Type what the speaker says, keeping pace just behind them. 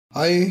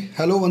Hi,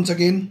 hello once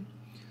again.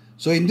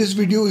 So in this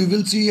video we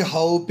will see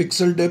how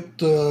pixel depth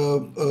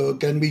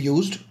can be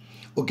used.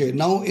 Okay,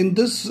 now in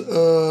this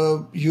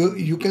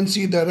you can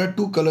see there are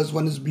two colors,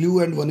 one is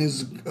blue and one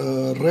is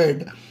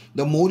red.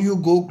 The more you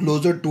go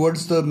closer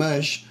towards the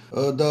mesh,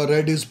 the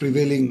red is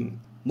prevailing.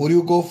 More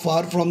you go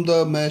far from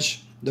the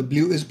mesh, the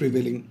blue is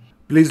prevailing.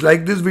 Please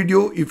like this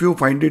video if you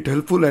find it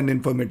helpful and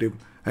informative.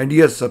 And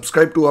yes,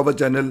 subscribe to our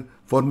channel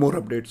for more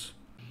updates.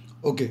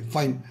 Okay,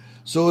 fine.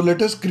 So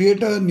let us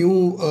create a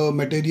new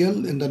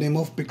material in the name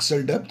of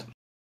pixel depth.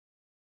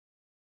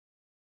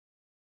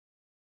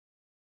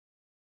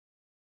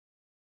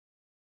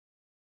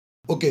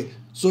 Okay,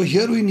 so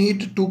here we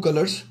need two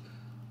colors.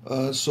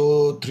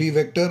 So 3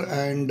 vector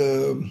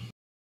and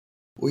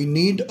we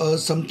need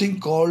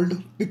something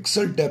called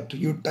pixel depth.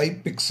 You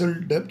type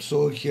pixel depth.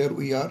 So here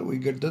we are, we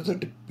get this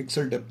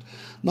pixel depth.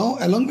 Now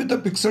along with the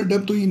pixel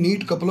depth, we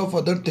need couple of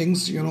other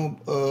things,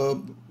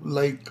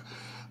 like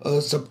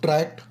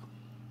subtract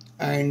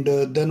and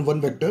then one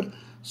vector.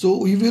 So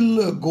we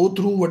will go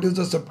through what is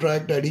the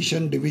subtract,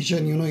 addition,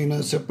 division, in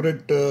a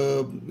separate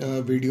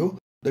video,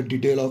 the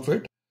detail of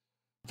it.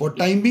 For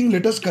time being,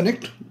 let us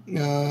connect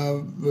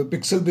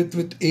pixel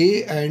with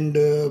A and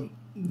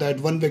that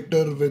one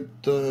vector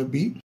with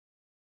B.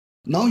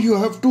 Now you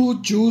have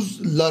to choose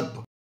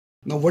lerp.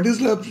 Now what is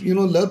lerp?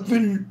 Lerp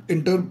will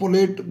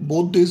interpolate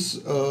both these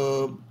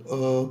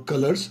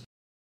colors.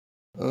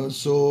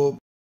 So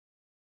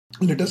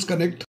let us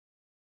connect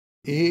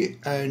A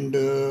and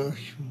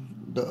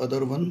the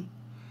other one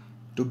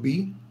to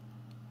B,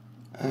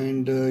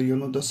 and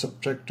the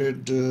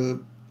subtracted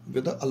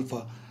with the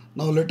alpha.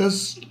 Now let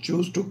us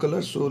choose two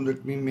colors. So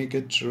let me make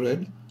it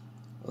red,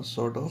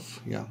 sort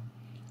of, yeah.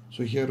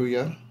 So here we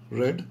are,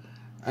 red,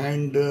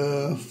 and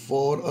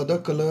for other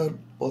color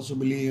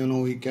possibly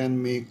we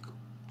can make,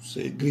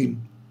 say,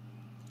 green.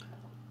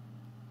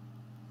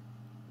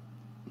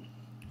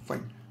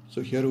 Fine.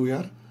 So here we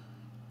are,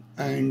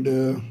 and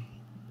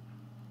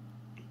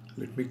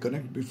let me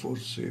connect before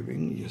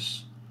saving.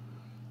 Yes.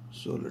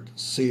 So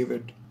let's save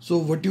it. So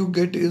what you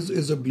get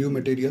is a blue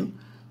material.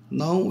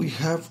 Now we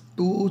have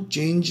to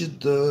change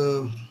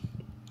this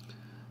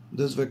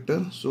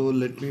vector. So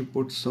let me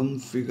put some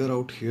figure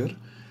out here,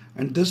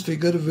 and this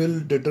figure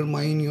will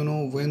determine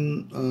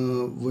when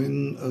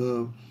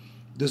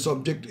this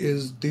object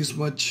is this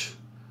much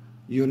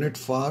unit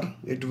far,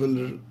 it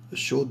will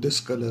show this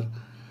color.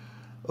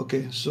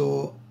 Okay,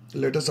 so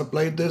let us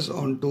apply this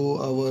onto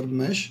our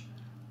mesh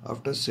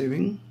after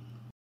saving.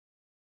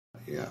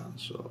 Yeah,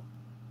 so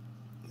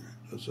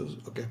this is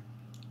okay.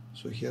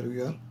 So here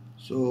we are.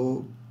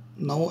 So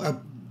now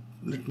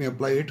let me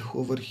apply it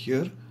over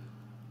here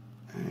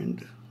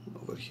and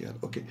over here.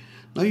 Okay,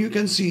 now you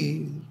can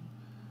see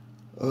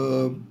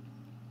the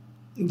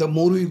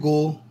more we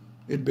go,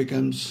 it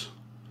becomes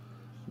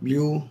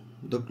blue.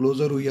 The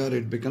closer we are,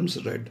 it becomes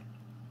red.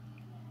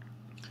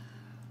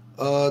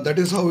 That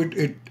is how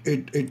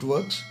it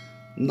works.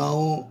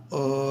 Now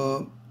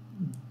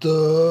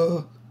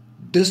the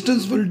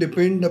distance will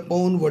depend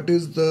upon what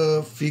is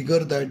the figure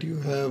that you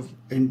have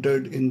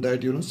entered in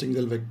that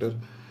single vector.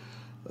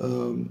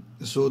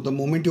 So the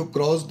moment you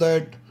cross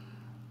that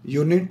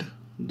unit,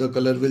 the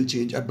color will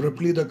change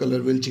abruptly. The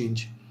color will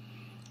change,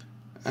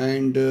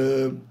 and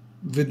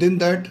within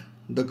that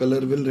the color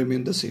will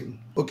remain the same.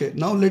 Okay,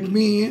 now let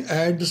me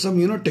add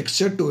some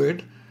texture to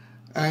it.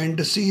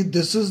 And see,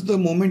 this is the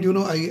moment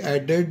I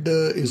added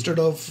instead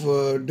of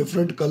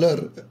different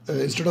color,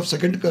 instead of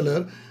second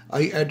color,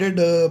 I added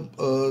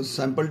a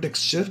sample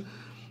texture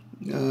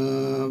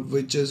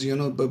which is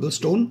pebble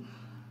stone.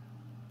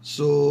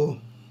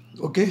 So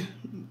okay,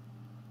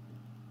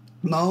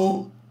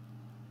 now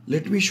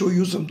let me show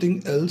you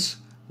something else.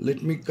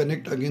 Let me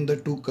connect again the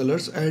two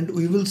colors, and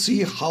we will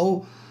see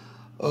how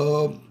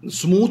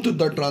smooth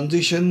the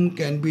transition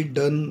can be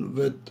done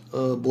with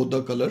both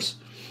the colors.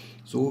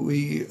 So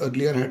we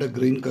earlier had a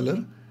green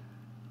color,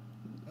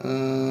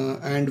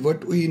 and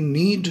what we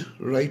need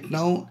right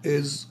now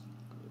is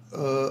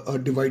a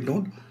divide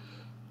node.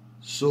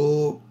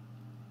 So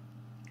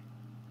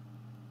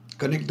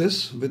connect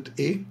this with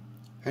A,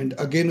 and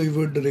again we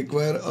would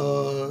require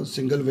a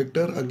single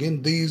vector.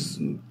 Again these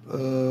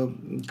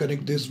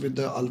connect this with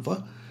the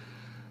alpha.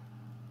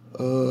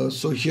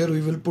 So here we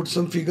will put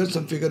some figure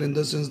in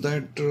the sense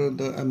that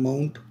the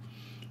amount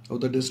of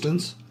the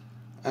distance,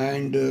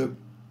 and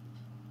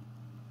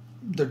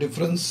the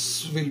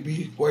difference will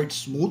be quite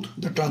smooth.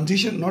 The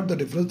transition, not the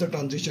difference, the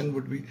transition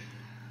would be,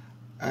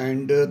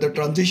 and the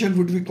transition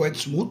would be quite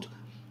smooth.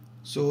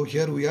 So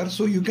here we are.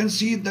 So you can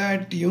see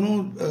that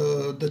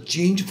the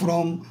change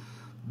from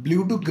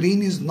blue to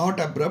green is not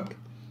abrupt.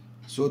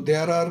 So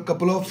there are a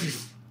couple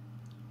of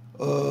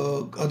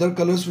other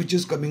colors which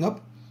is coming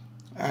up,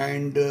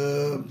 and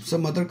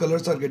some other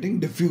colors are getting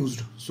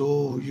diffused.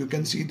 So you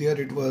can see there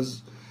it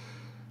was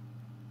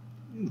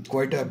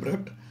quite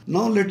abrupt.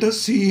 Now let us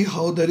see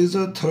how there is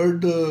a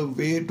third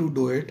way to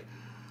do it.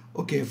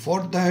 Okay,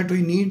 for that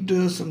we need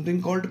something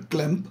called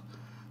clamp.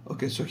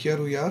 Okay, so here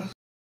we are,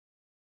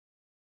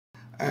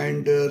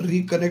 and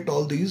reconnect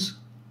all these.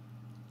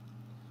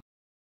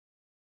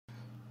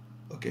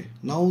 Okay,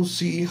 now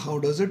see how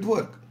does it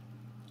work.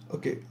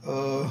 Okay,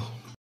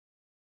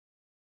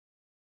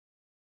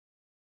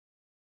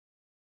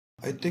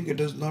 I think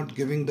it is not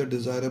giving the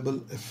desirable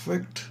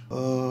effect,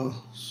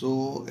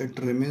 so it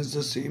remains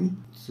the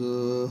same.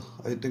 So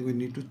I think we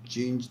need to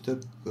change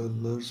the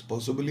colors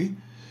possibly.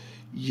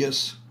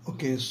 Yes,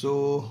 okay,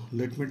 so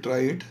let me try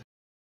it.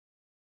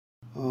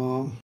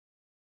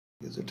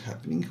 Is it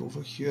happening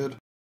over here?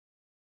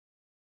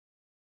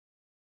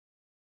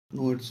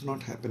 No, it's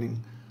not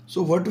happening.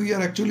 So what we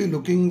are actually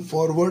looking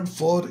forward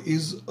for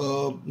is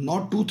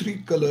not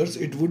 2-3 colors.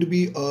 It would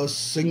be a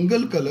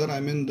single color. I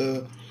mean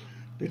the,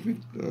 let me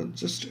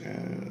just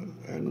add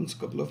on a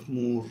couple of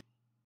more.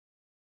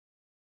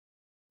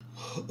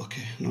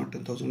 Okay, not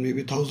 10,000,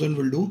 maybe 1,000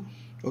 will do.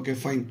 Okay,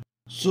 fine.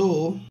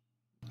 So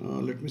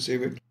let me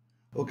save it.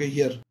 Okay,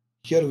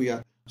 here we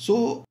are.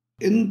 So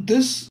in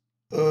this,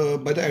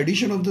 by the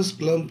addition of this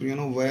clump,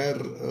 where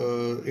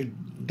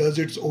it does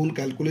its own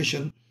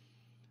calculation,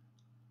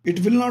 it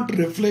will not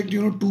reflect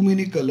too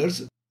many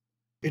colors.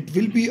 It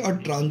will be a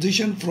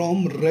transition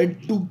from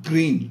red to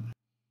green,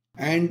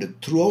 and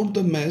throughout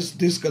the mesh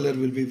this color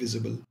will be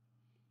visible.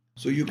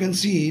 So you can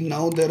see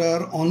now there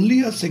are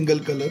only a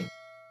single color.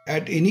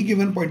 At any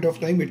given point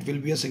of time it will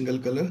be a single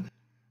color.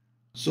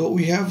 So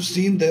we have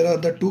seen there are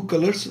the two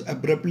colors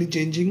abruptly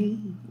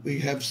changing. We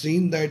have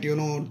seen that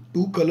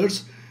two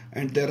colors,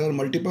 and there are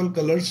multiple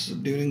colors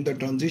during the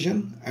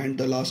transition, and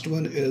the last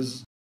one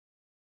is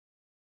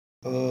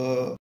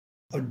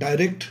a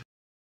direct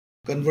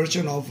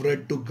conversion of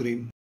red to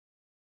green.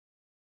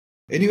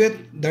 Anyway,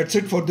 that's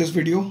it for this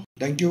video.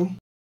 Thank you.